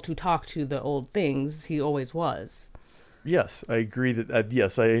be able to talk to the old things. He always was. Yes, I agree that,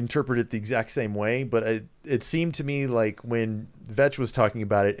 yes, I interpret it the exact same way, but it seemed to me like when Vetch was talking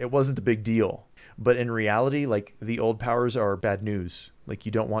about it, it wasn't a big deal. But in reality, like, the old powers are bad news. Like,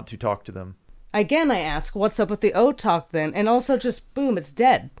 you don't want to talk to them. Again, I ask, what's up with the Otok then? And also just, boom, it's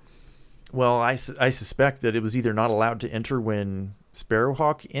dead. Well, I suspect that it was either not allowed to enter when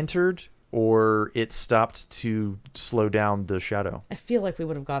Sparrowhawk entered, or it stopped to slow down the shadow. I feel like we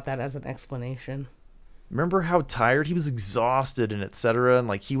would have got that as an explanation. Remember how tired he was, exhausted, and etc. And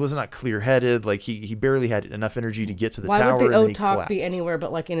like he was not clear-headed. Like he barely had enough energy to get to the tower. Why would the Otok be anywhere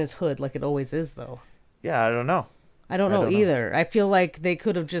but like in his hood, like it always is, though? Yeah, I don't know. I don't know either. I feel like they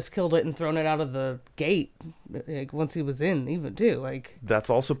could have just killed it and thrown it out of the gate, like once he was in, even too. Like that's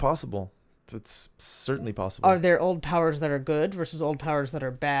also possible. That's certainly possible. Are there old powers that are good versus old powers that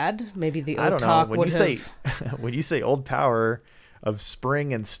are bad? Maybe the Otok I don't know. When would you say when you say old power of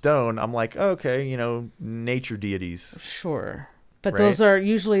spring and stone, I'm like, okay, you know, nature deities. Sure. But those are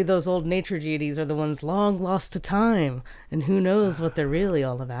usually those old nature deities are the ones long lost to time, and who knows what they're really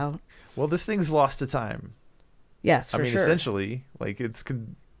all about. Well, this thing's lost to time. Yes, for sure. I mean, essentially, like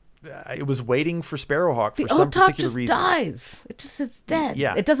it was waiting for Sparrowhawk for some particular reason. The Otok just dies. It's dead.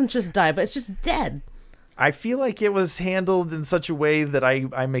 Yeah. It doesn't just die, but it's just dead. I feel like it was handled in such a way that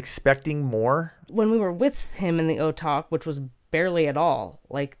I'm expecting more. When we were with him in the Otok, which was barely at all,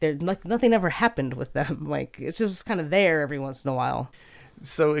 like nothing ever happened with them. Like it's just kind of there every once in a while.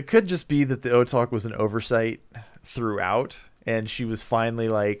 So it could just be that the Otok was an oversight throughout. And she was finally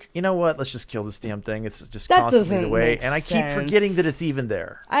like, you know what? Let's just kill this damn thing. It's just constantly in the way. And I keep forgetting that it's even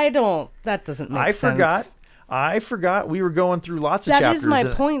there. That doesn't make sense. I forgot. We were going through lots of chapters. That is my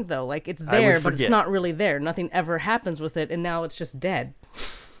point, though. Like, it's there, but it's not really there. Nothing ever happens with it, and now it's just dead.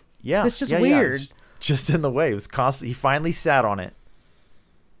 Yeah. It's just weird. It's just in the way. It was constant. He finally sat on it.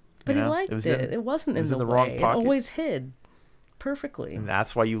 But he liked it. It wasn't in the way. Wrong pocket. It always hid. Perfectly. And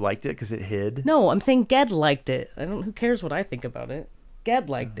that's why you liked it, because it hid? No, I'm saying Ged liked it. Who cares what I think about it?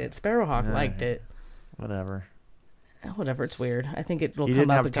 Ged liked it. Sparrowhawk liked it. Whatever, it's weird. I think it will come up again. He didn't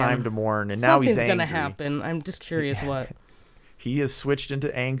have time to mourn, and now he's angry. Something's gonna happen. I'm just curious what. He has switched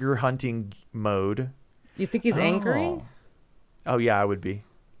into anger hunting mode. You think he's angry? Oh yeah, I would be.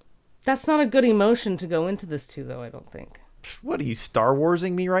 That's not a good emotion to go into this too, though, I don't think. What are you, Star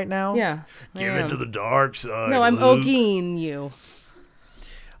Warsing me right now? Yeah. Give it to the dark side. No, I'm Ogiing you.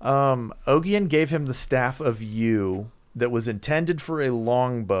 Ogian gave him the staff of yew that was intended for a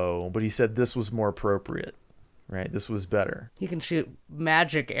longbow, but he said this was more appropriate. Right? This was better. You can shoot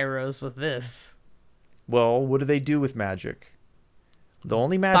magic arrows with this. Well, what do they do with magic? The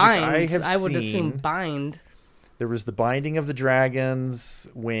only magic I would assume bind. There was the binding of the dragon's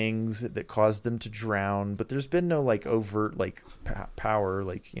wings that caused them to drown, but there's been no like overt like power,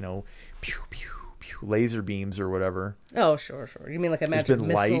 like, you know, pew pew pew laser beams or whatever. Oh, sure. You mean like a magic missile or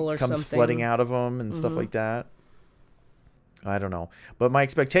something? There's been light comes flooding out of them and stuff like that. I don't know, but my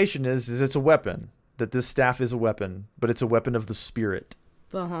expectation is it's a weapon. That this staff is a weapon, but it's a weapon of the spirit.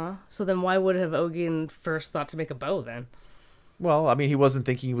 So then why would have Ogian first thought to make a bow then? Well, I mean, he wasn't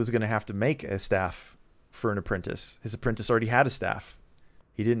thinking he was going to have to make a staff for an apprentice. His apprentice already had a staff.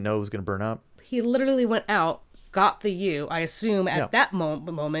 He didn't know it was going to burn up. He literally went out, got the yew. I assume at that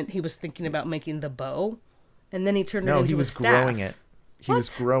moment he was thinking about making the bow, and then he turned it into a staff. No, he was growing it.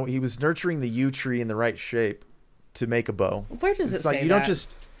 He was nurturing the yew tree in the right shape to make a bow. Where does it say that? You don't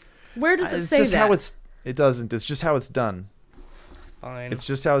just. Where does it say that? It's just how it's. It doesn't. It's just how it's done. Fine. It's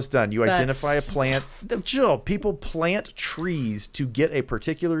just how it's done. You identify a plant. Jill, people plant trees to get a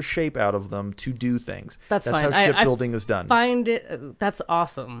particular shape out of them to do things. That's fine. How shipbuilding is done. Find it. That's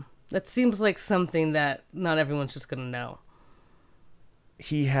awesome. That seems like something that not everyone's just going to know.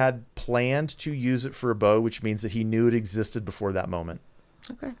 He had planned to use it for a bow, which means that he knew it existed before that moment.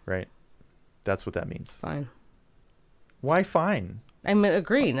 Okay. Right? That's what that means. Fine. Why fine? I'm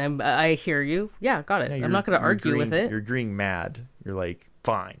agreeing. I hear you. Yeah, got it. No, I'm not going to argue with it. You're agreeing mad. You're like,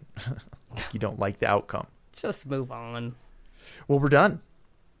 fine. You don't like the outcome. Just move on. Well, we're done.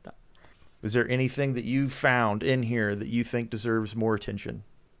 Is there anything that you found in here that you think deserves more attention?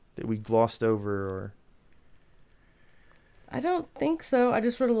 That we glossed over or... I don't think so. I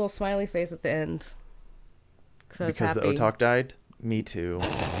just wrote a little smiley face at the end. Because the Otak died? Me too.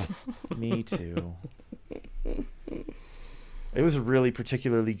 Me too. It was a really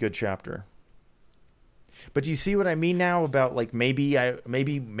particularly good chapter. But do you see what I mean now about like maybe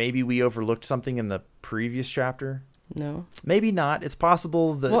we overlooked something in the previous chapter? No. Maybe not. It's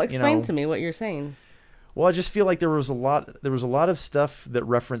possible that. Well, explain to me what you're saying. Well, I just feel like there was a lot of stuff that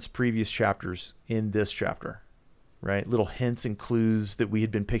referenced previous chapters in this chapter. Right? Little hints and clues that we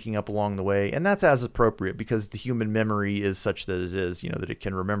had been picking up along the way. And that's as appropriate because the human memory is such that it is, that it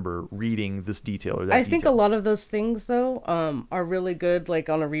can remember reading this detail or that I think a lot of those things, though, are really good, like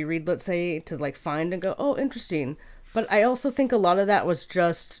on a reread, let's say, to like find and go, oh, interesting. But I also think a lot of that was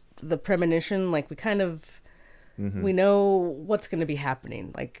just the premonition. Like we kind of, we know what's going to be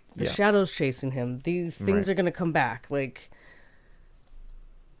happening. Like the shadow's chasing him. These things are going to come back. Like,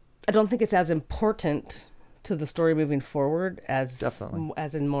 I don't think it's as important to the story moving forward as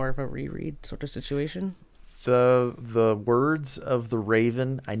in more of a reread sort of situation. The words of the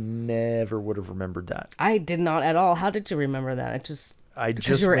Raven, I never would have remembered that. I did not at all. How did you remember that? I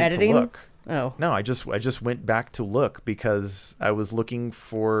just you were went editing? to look. Oh. No, I just went back to look because I was looking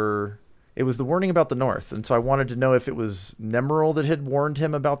for... It was the warning about the North, and so I wanted to know if it was Nemeril that had warned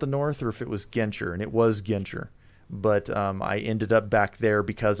him about the North or if it was Genscher, and it was Genscher. But I ended up back there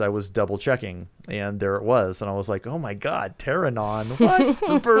because I was double checking, and there it was. And I was like, "Oh my God, Terranon! What?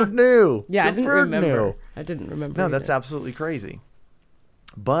 The bird knew! Yeah, I didn't remember. I didn't remember. No, either. That's absolutely crazy.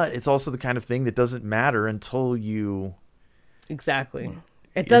 But it's also the kind of thing that doesn't matter until you exactly.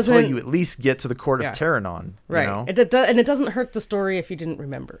 It doesn't until you at least get to the Court of Terranon, right? You know? And it doesn't hurt the story if you didn't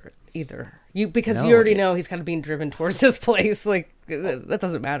remember it either. You already know he's kind of being driven towards this place. Like that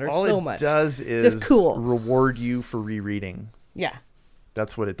doesn't matter so much. All it does is just cool. Reward you for rereading. Yeah,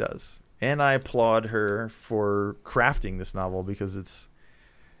 that's what it does. And I applaud her for crafting this novel because it's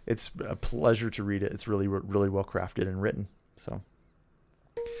a pleasure to read it. It's really really well crafted and written. So,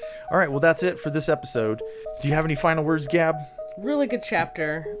 all right, well that's it for this episode. Do you have any final words, Gab? Really good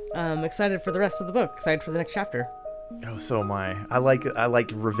chapter. Excited for the rest of the book. Excited for the next chapter. Oh, so am I. I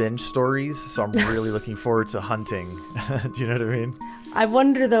like revenge stories, so I'm really looking forward to hunting. Do you know what I mean? I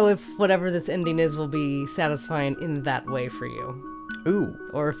wonder though if whatever this ending is will be satisfying in that way for you. Ooh.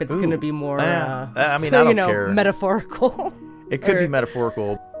 Or if it's going to be more. I mean, I don't care. Metaphorical. It could be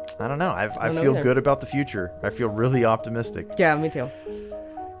metaphorical. I don't know. I feel good about the future. I feel really optimistic. Yeah, me too.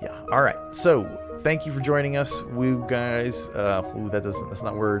 Yeah. All right. So. Thank you for joining us, woo guys. That's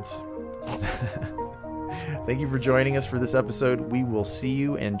not words. Thank you for joining us for this episode. We will see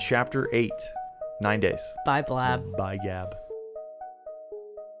you in chapter 8. 9 days. Bye, Blab. Bye, Gab.